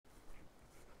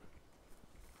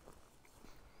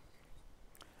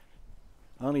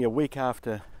Only a week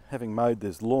after having mowed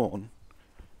this lawn,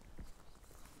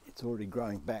 it's already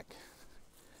growing back.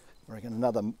 I reckon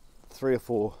another 3 or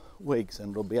 4 weeks and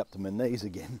it'll be up to my knees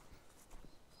again.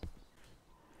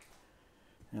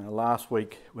 Last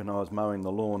week when I was mowing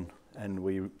the lawn and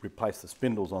we replaced the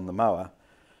spindles on the mower,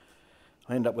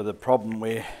 I ended up with a problem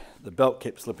where the belt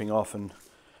kept slipping off, and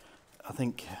I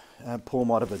think Paul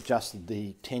might have adjusted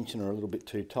the tensioner a little bit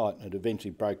too tight and it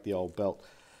eventually broke the old belt.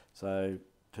 So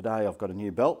today I've got a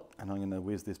new belt and I'm going to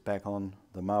whiz this back on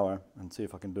the mower and see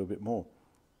if I can do a bit more.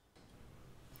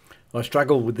 I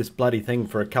struggled with this bloody thing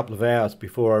for a couple of hours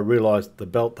before I realised the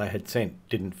belt they had sent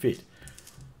didn't fit.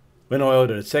 When I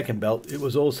ordered a second belt, it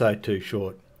was also too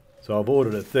short. So I've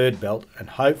ordered a third belt and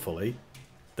hopefully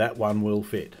that one will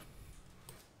fit.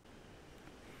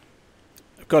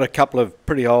 I've got a couple of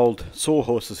pretty old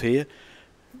sawhorses here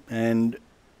and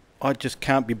I just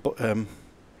can't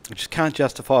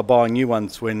justify buying new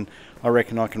ones when I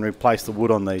reckon I can replace the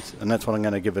wood on these, and that's what I'm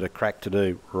going to give it a crack to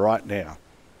do right now.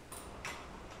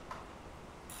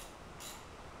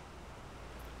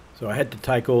 So I had to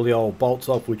take all the old bolts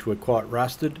off, which were quite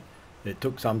rusted. It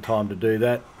took some time to do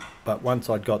that, but once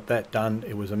I'd got that done,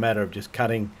 it was a matter of just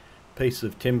cutting pieces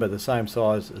of timber the same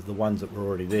size as the ones that were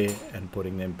already there and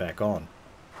putting them back on.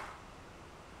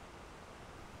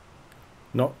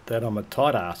 Not that I'm a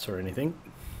tight ass or anything.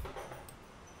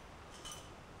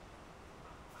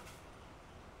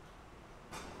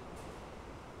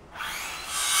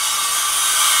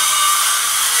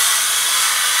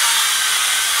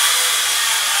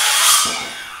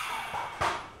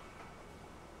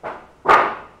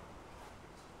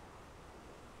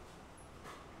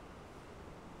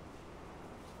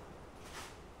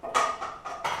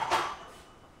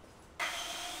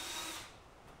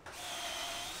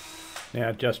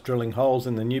 Now just drilling holes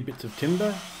in the new bits of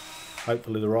timber,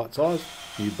 hopefully the right size,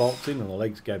 new bolts in and the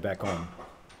legs go back on.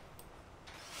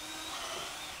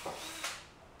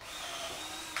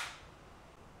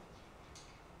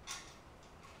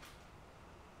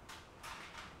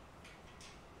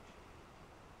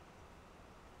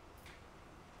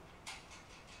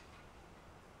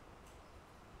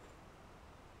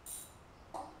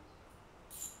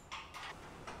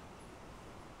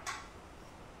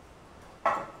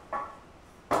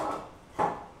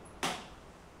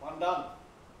 Done.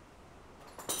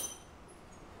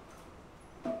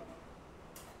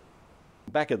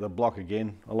 Back at the block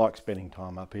again. I like spending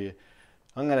time up here.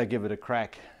 I'm going to give it a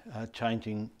crack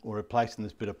changing or replacing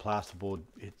this bit of plasterboard.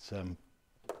 It's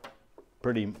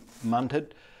pretty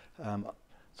munted.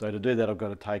 So to do that I've got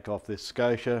to take off this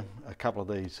scotia, a couple of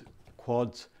these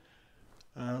quads.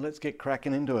 Let's get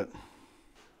cracking into it.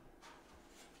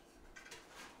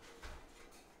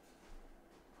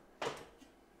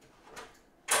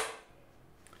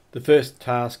 The first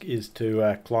task is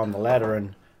to climb the ladder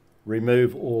and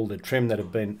remove all the trim that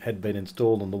had been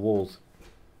installed on the walls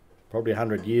probably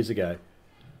 100 years ago.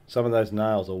 Some of those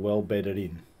nails are well bedded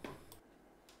in.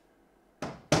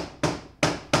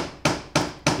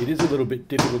 It is a little bit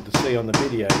difficult to see on the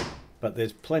video, but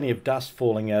there's plenty of dust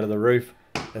falling out of the roof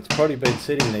that's probably been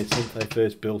sitting there since they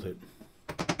first built it.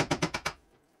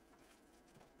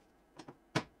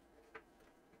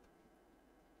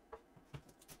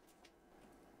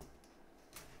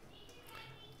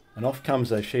 And off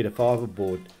comes a sheet of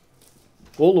fibreboard.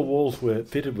 All the walls were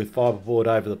fitted with fibreboard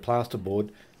over the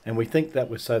plasterboard, and we think that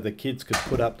was so the kids could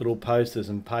put up little posters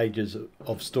and pages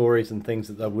of stories and things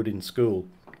that they would in school.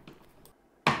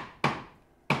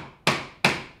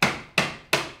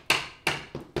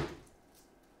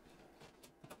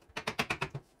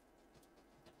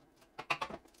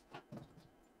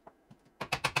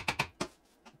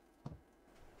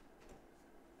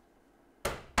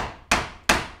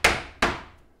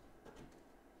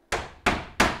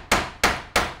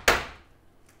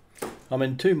 I'm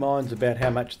in two minds about how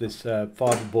much this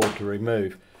fibreboard to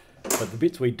remove, but the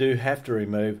bits we do have to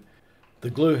remove, the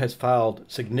glue has failed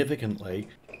significantly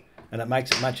and it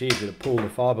makes it much easier to pull the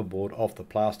fibreboard off the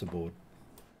plasterboard.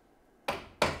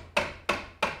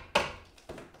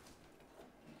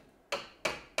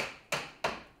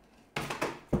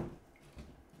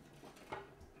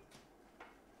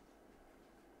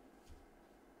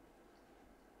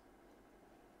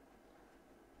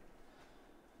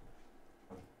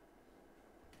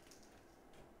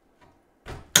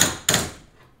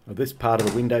 Well, this part of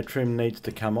the window trim needs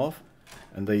to come off,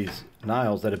 and these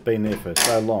nails that have been there for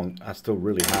so long are still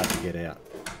really hard to get out.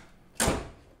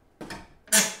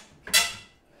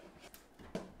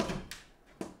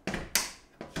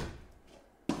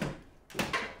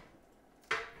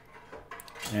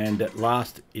 And at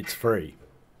last it's free.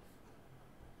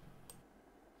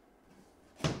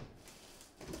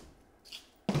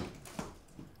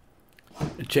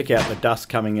 check out the dust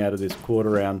coming out of this quarter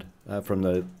round from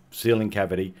the ceiling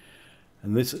cavity,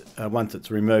 and this once it's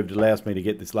removed allows me to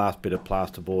get this last bit of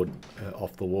plasterboard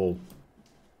off the wall.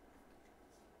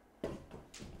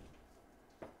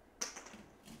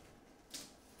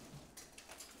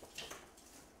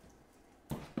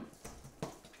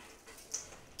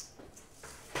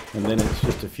 And then it's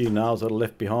just a few nails that are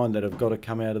left behind that have got to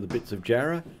come out of the bits of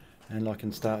jarrah, and I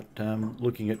can start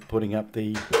looking at putting up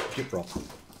the gyprock.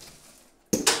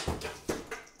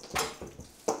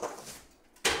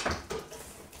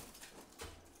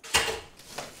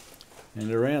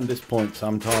 And around this point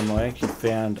sometime I actually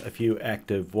found a few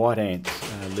active white ants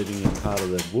living in part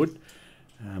of the wood.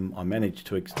 I managed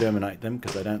to exterminate them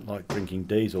because they don't like drinking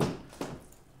diesel.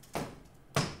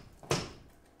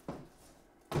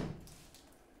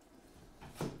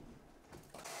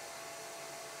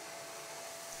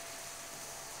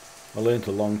 I learnt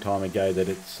a long time ago that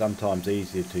it's sometimes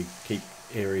easier to keep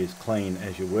areas clean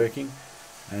as you're working,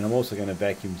 and I'm also going to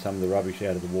vacuum some of the rubbish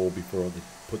out of the wall before I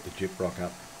put the gyprock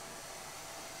up.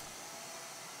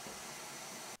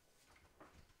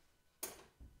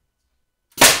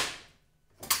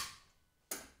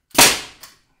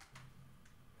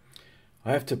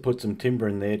 I have to put some timber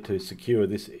in there to secure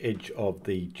this edge of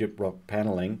the gyprock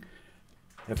panelling.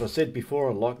 As I said before,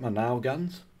 I like my nail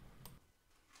guns.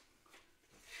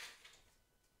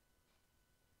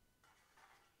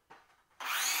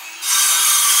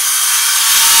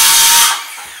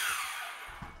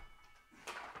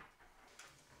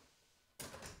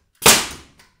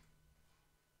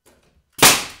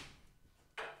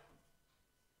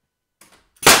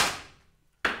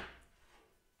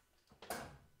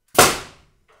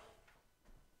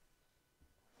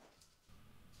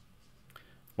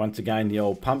 Once again, the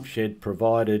old pump shed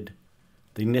provided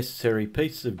the necessary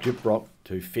pieces of gyprock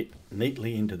to fit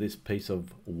neatly into this piece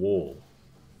of wall.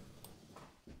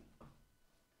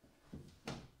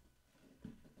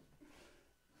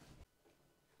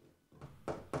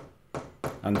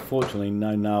 Unfortunately,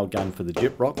 no nail gun for the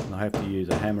gyprock, and I have to use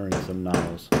a hammer and some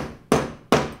nails.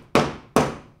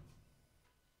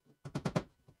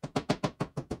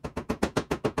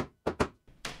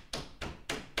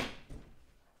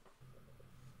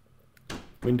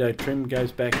 Window trim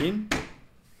goes back in,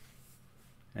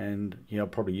 and I'll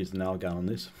probably use the nail gun on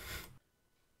this.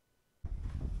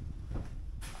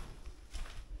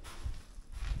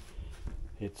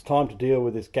 It's time to deal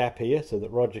with this gap here so that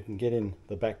Roger can get in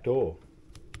the back door.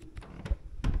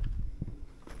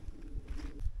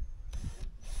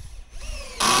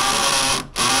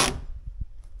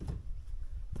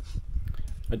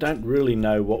 I don't really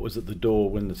know what was at the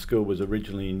door when the school was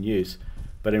originally in use,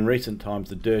 but in recent times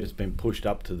the dirt has been pushed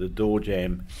up to the door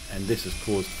jamb, and this has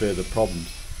caused further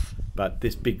problems. But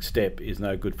this big step is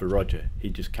no good for Roger,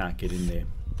 he just can't get in there.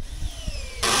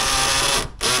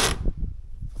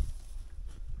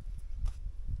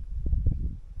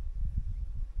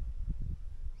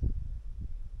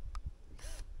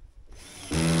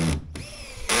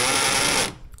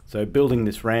 So building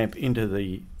this ramp into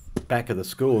the back of the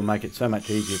school will make it so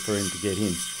much easier for him to get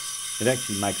in. It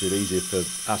actually makes it easier for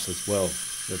us as well.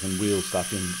 We can wheel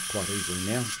stuff in quite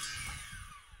easily now.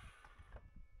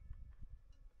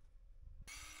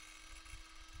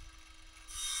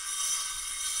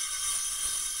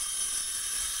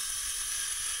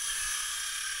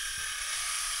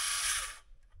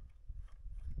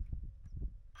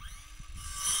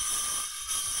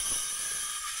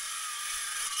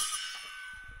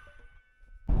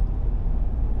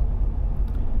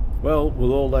 Well, with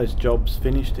all those jobs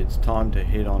finished, it's time to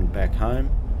head on back home,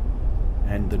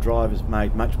 and the drive is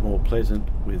made much more pleasant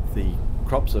with the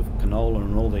crops of canola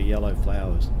and all the yellow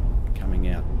flowers coming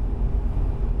out.